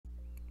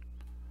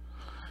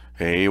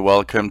Hey,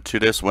 welcome to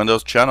this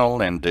Windows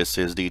channel, and this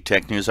is the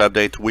Tech News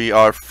Update. We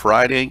are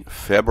Friday,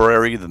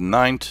 February the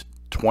 9th,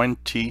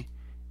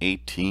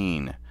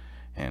 2018.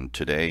 And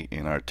today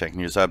in our Tech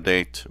News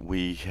Update,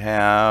 we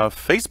have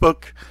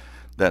Facebook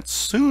that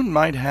soon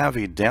might have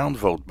a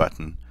downvote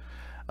button.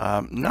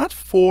 Not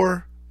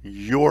for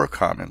your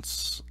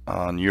comments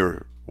on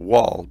your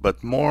wall,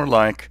 but more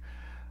like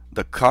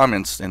the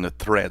comments in the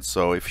thread.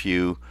 So if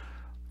you,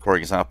 for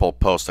example,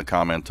 post a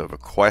comment of a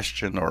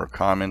question or a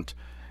comment,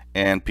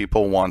 and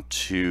people want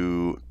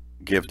to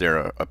give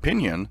their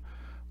opinion,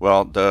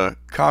 well, the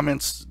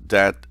comments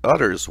that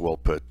others will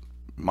put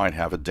might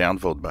have a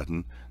downvote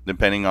button,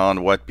 depending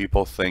on what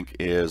people think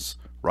is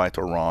right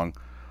or wrong,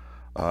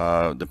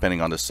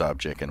 depending on the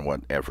subject and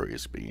whatever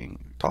is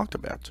being talked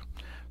about.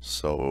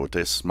 So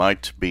this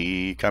might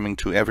be coming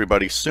to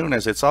everybody soon,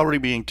 as it's already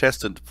being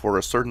tested for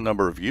a certain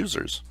number of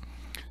users.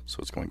 So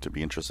it's going to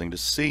be interesting to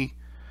see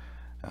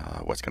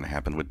what's going to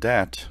happen with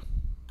that.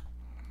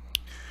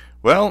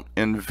 Well,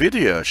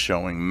 NVIDIA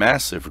showing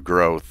massive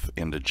growth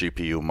in the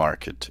GPU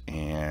market,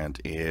 and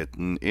it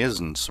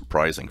isn't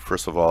surprising.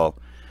 First of all,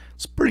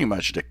 it's pretty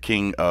much the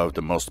king of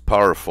the most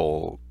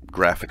powerful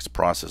graphics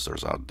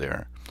processors out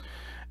there.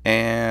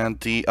 And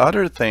the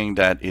other thing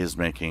that is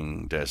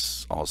making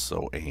this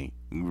also a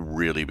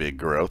really big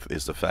growth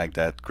is the fact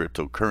that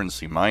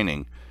cryptocurrency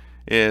mining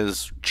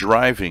is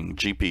driving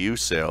GPU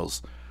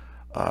sales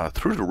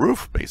through the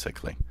roof,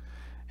 basically.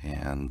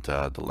 And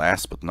the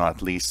last but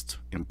not least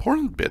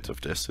important bit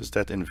of this is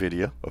that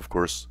NVIDIA, of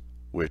course,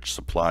 which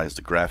supplies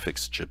the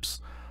graphics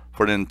chips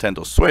for the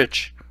Nintendo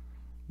Switch,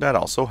 that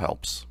also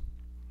helps.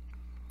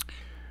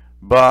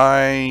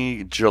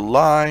 By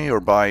July or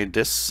by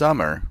this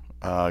summer,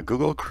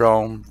 Google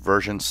Chrome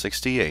version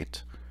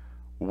 68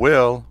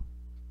 will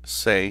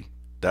say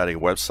that a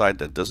website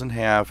that doesn't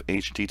have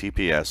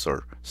HTTPS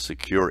or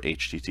secure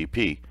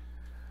HTTP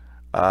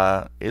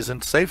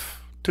isn't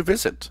safe to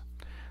visit.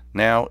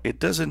 Now, it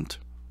doesn't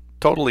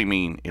totally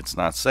mean it's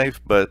not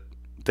safe, but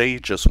they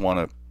just want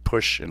to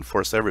push and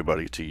force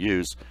everybody to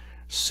use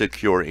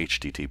secure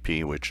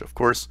HTTP, which of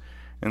course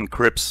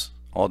encrypts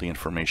all the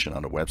information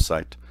on the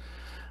website.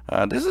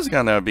 This is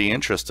going to be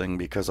interesting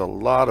because a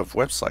lot of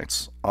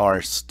websites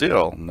are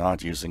still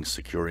not using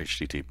secure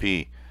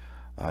HTTP,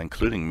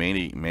 including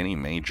many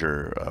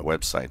major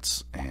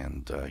websites.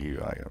 And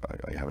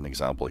I have an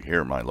example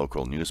here. My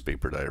local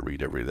newspaper that I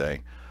read every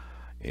day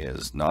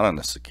is not on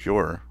a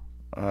secure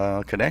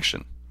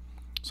connection.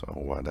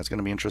 So that's going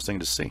to be interesting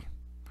to see.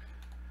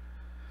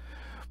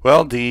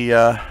 Well,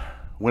 the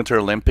Winter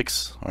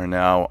Olympics are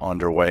now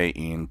underway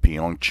in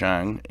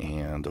Peongchang,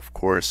 and of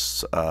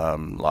course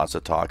lots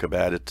of talk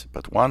about it,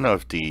 but one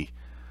of the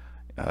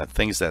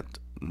things that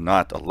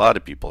not a lot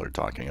of people are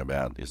talking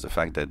about is the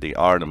fact that they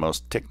are the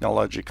most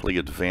technologically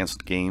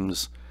advanced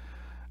games,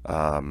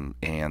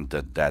 and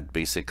that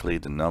basically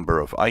the number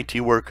of IT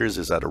workers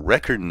is at a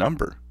record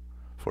number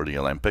for the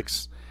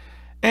Olympics.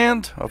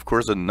 And of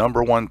course the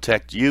 #1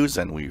 tech used,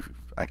 and we've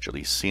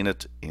actually seen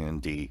it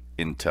in the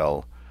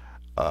Intel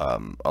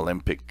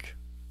Olympic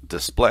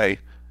display,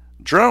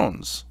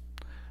 drones.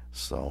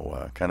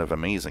 So kind of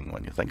amazing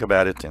when you think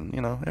about it, and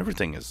you know,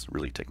 everything is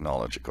really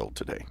technological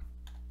today.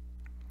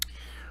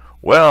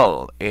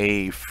 Well,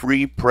 a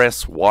free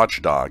press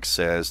watchdog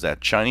says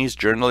that Chinese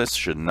journalists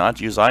should not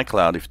use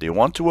iCloud if they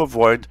want to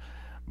avoid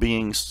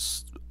being,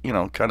 you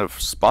know, kind of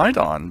spied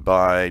on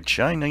by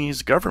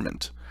Chinese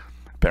government.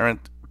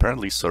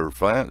 Apparently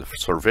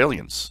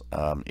surveillance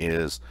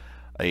is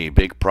a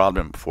big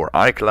problem for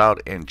iCloud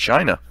in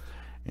China,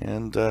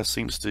 and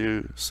seems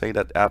to say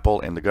that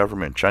Apple and the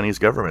government, Chinese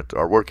government,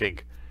 are working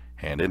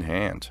hand in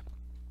hand.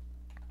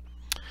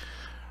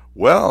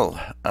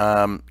 Well,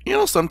 you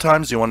know,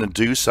 sometimes you want to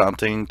do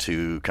something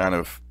to kind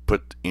of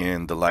put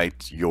in the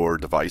light your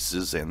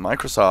devices, and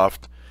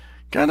Microsoft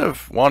kind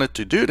of wanted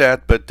to do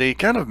that, but they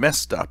kind of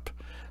messed up.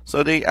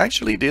 So they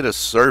actually did a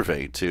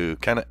survey to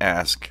kind of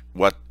ask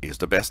what is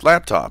the best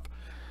laptop,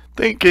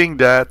 thinking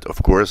that,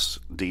 of course,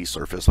 the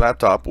Surface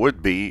laptop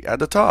would be at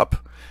the top.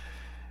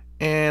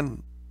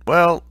 And,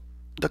 well,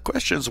 the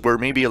questions were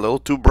maybe a little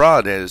too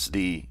broad, as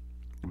the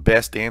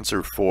best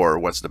answer for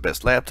what's the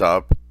best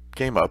laptop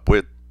came up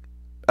with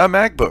a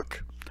MacBook.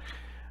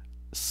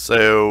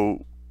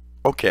 So,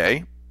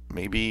 okay,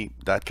 maybe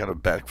that kind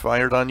of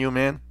backfired on you,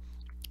 man.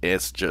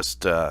 It's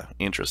just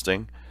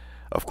interesting.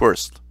 Of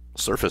course,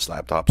 Surface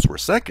laptops were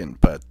second,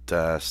 but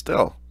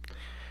still,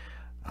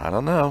 I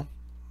don't know.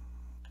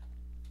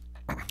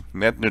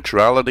 Net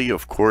neutrality,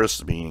 of course,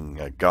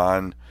 being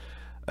gone,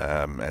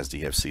 as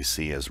the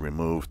FCC has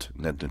removed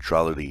net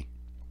neutrality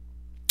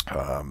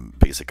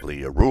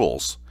basically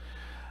rules.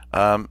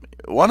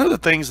 One of the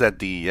things that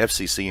the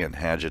FCC and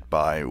Hadget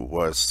Bai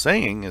was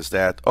saying is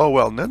that, oh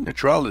well, net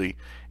neutrality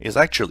is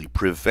actually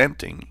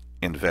preventing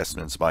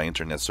investments by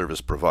internet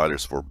service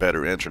providers for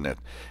better internet,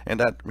 and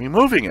that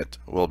removing it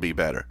will be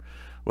better.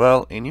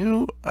 Well, a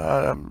new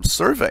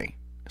survey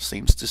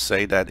seems to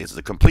say that it's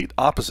the complete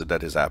opposite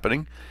that is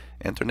happening.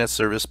 Internet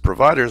service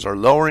providers are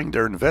lowering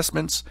their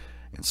investments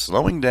and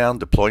slowing down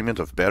deployment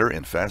of better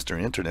and faster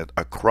internet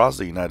across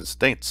the United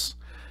States.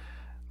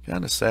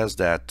 Kind of says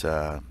that,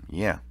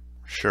 yeah,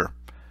 sure.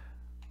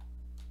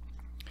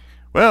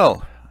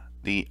 Well,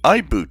 the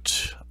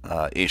iBoot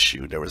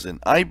issue. There was an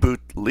iBoot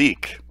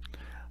leak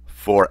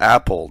for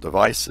Apple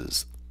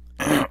devices.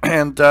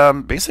 And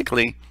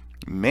basically,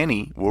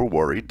 many were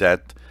worried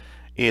that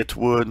it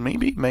would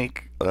maybe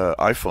make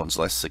iPhones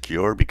less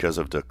secure because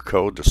of the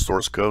code, the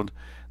source code,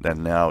 that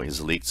now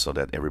is leaked so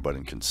that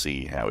everybody can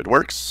see how it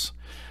works.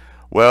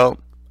 Well,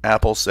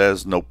 Apple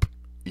says nope.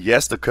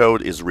 Yes, the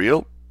code is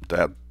real.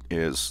 That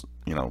is,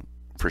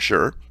 for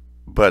sure.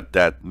 But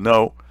that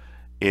no,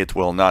 it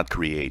will not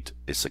create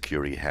a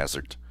security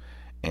hazard,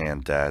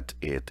 and that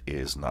it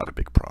is not a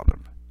big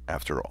problem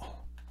after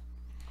all.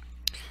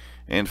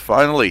 And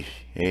finally,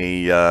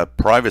 a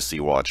privacy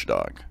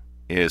watchdog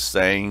is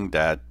saying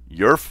that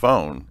your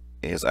phone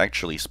is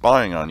actually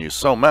spying on you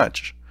so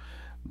much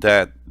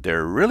that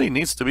there really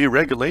needs to be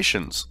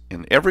regulations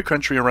in every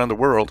country around the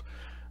world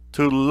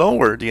to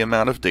lower the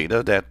amount of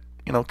data that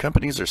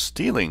companies are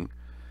stealing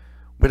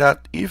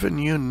without even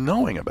you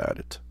knowing about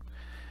it.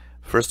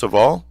 First of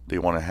all, they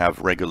want to have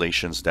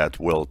regulations that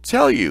will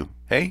tell you,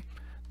 hey,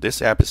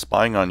 this app is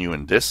spying on you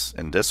in this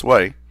and this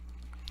way.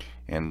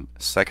 And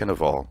second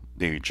of all,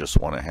 they just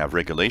want to have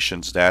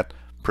regulations that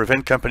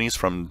prevent companies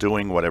from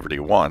doing whatever they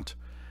want,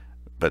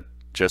 but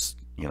just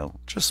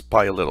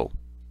spy a little,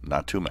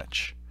 not too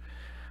much.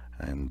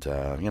 And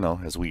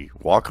as we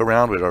walk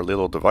around with our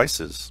little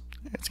devices,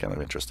 it's kind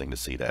of interesting to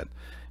see that,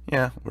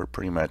 yeah, we're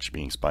pretty much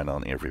being spied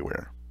on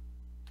everywhere.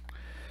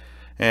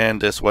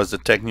 And this was the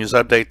Tech News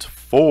Update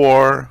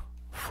for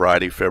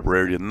Friday,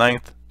 February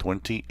 9th,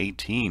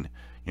 2018.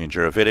 You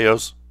enjoy our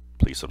videos?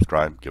 Please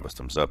subscribe, give us a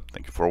thumbs up.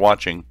 Thank you for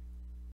watching.